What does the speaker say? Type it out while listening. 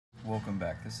welcome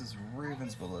back. This is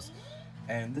Ravens Willis,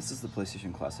 and this is the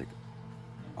PlayStation Classic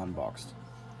unboxed.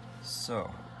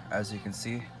 So, as you can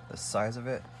see, the size of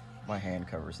it, my hand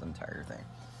covers the entire thing.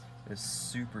 It's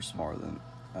super smaller than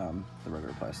the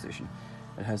regular PlayStation.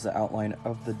 It has the outline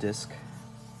of the disc,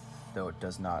 though it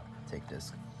does not take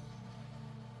disc.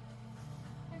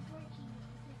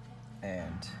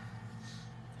 And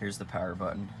here's the power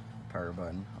button.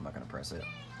 I'm not going to press it.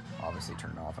 Obviously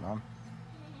turn it off and on.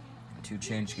 To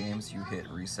change games, you hit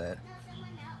reset,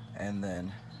 and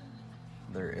then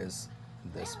there is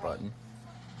this button,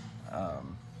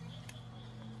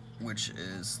 which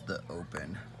is the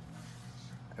open.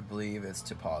 I believe it's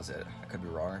to pause it. I could be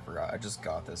wrong, I forgot. I just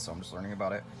got this, so I'm just learning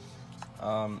about it.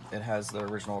 It has the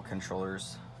original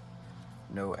controllers,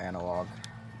 no analog.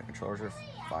 The controllers are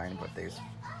fine, but they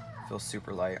feel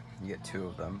super light. You get two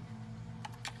of them.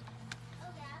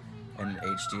 An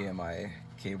HDMI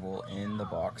cable in the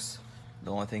box. The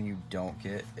only thing you don't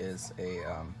get is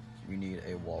you need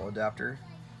a wall adapter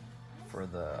for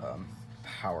the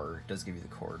power. It does give you the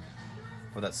cord,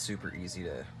 but that's super easy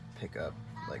to pick up.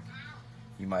 Like,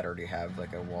 you might already have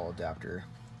like a wall adapter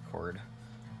cord.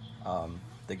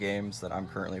 The games that I'm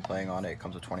currently playing on it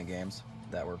comes with 20 games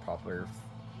that were popular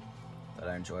that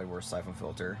I enjoyed were Siphon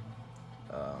Filter.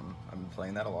 I've been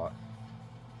playing that a lot.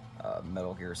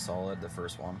 Metal Gear Solid, the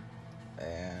first one,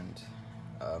 and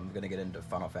I'm gonna get into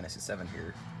Final Fantasy VII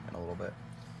here in a little bit.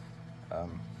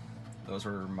 Those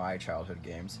were my childhood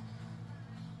games.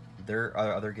 There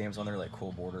are other games on there like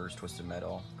Cool Borders, Twisted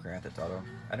Metal, Grand Theft Auto.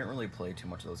 I didn't really play too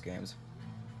much of those games.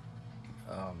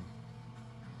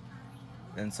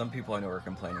 And some people I know are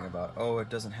complaining about, oh, it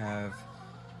doesn't have,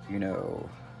 you know,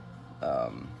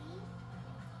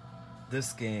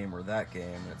 this game or that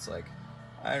game. And it's like,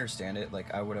 I understand it.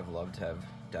 Like, I would have loved to have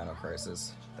Dino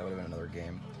Crisis. That would have been another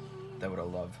game that would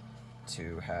have loved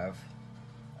to have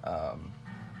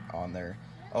on there.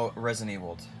 Oh, Resident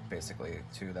Evil, basically,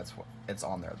 too. That's what it's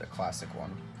on there, the classic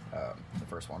one, the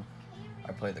first one.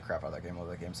 I played the crap out of that game, love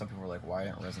that game. Some people were like, why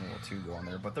didn't Resident Evil 2 go on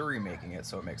there? But they're remaking it,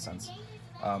 so it makes sense.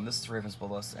 This is Ravens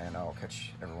Willis, and I'll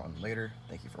catch everyone later.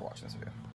 Thank you for watching this video.